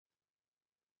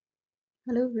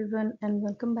Hello everyone and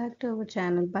welcome back to our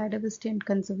channel Biodiversity and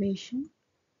Conservation.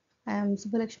 I am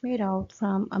Subbalakshmi Raut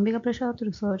from Ambika Prasad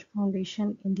Research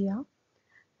Foundation, India,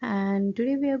 and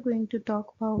today we are going to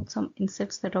talk about some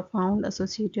insects that are found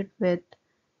associated with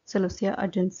Celosia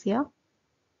argentea.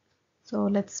 So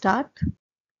let's start.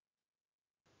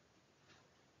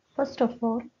 First of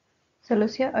all,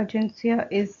 Celosia argentea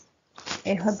is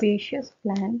a herbaceous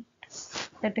plant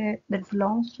that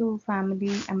belongs to family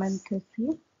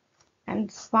Amanthaceae and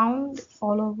it's found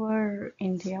all over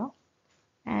India.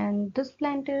 And this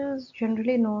plant is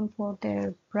generally known for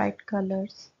their bright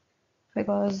colors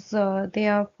because they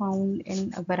are found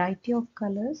in a variety of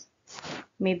colors,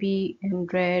 maybe in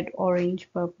red, orange,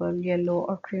 purple, yellow,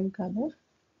 or cream color.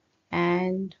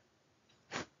 And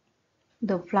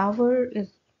the flower is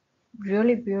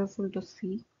really beautiful to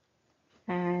see,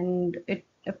 and it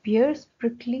appears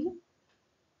prickly.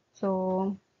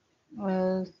 So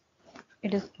uh,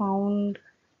 it is found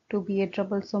to be a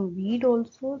troublesome weed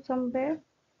also somewhere,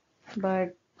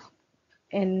 but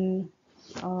in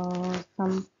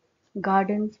some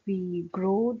gardens we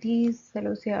grow these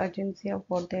Celosia argentea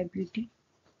for their beauty,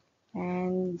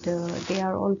 and they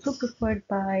are also preferred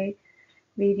by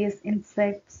various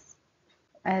insects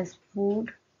as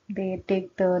food. They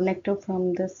take the nectar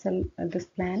from this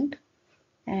plant,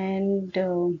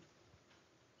 and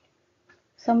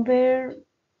somewhere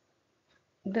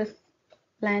this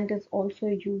plant is also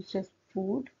used as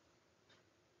food.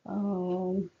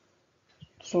 Um,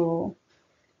 so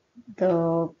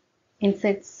the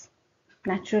insects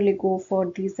naturally go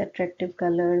for these attractive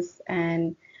colors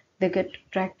and they get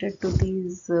attracted to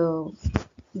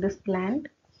this plant.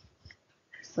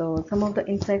 So some of the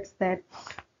insects that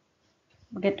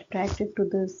get attracted to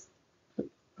this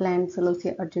plant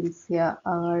Celosia argentea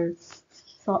are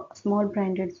small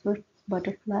branded swift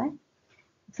butterfly.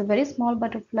 It's a very small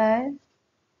butterfly.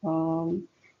 um,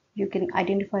 you can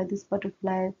identify this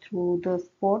butterfly through the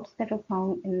spots that are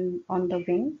found on the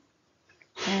wing,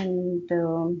 and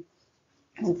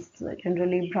it's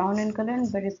generally brown in color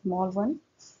and very small one.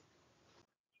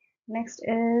 Next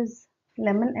is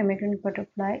lemon emigrant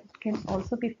butterfly. It can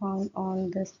also be found on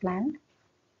this plant.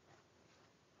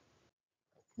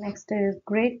 Next is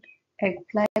great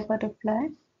eggfly butterfly.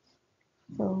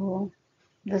 So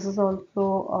this is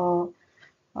also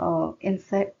an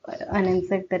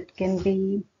insect that can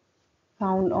be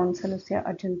found on Celosia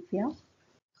argentea.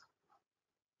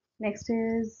 Next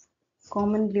is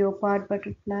common leopard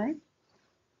butterfly.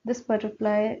 This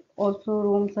butterfly also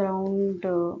roams around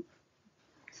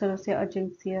Celosia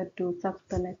argentea to suck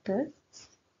the nectar,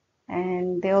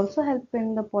 and they also help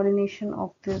in the pollination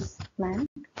of this plant.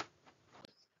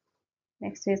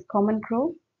 Next is common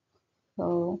crow.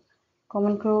 So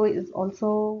common crow is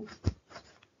also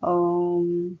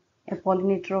a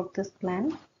pollinator of this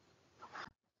plant.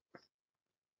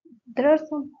 There are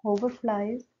some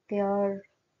hoverflies. They are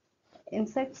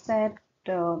insects that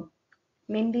uh,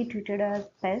 mainly treated as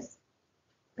pests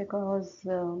because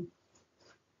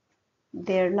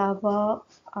their larvae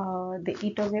they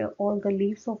eat away all the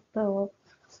leaves of the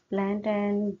plant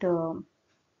and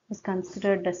is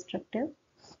considered destructive.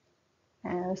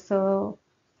 So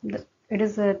it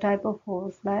is a type of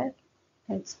horsefly.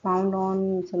 It's found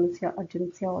on Celosia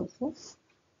argentea also.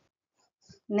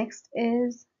 Next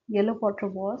is yellow potter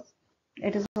wasp.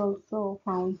 It is also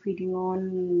found feeding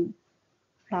on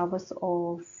flowers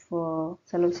of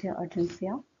Celosia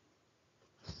argentea.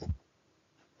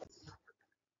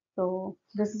 So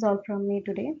this is all from me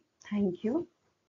today. Thank you.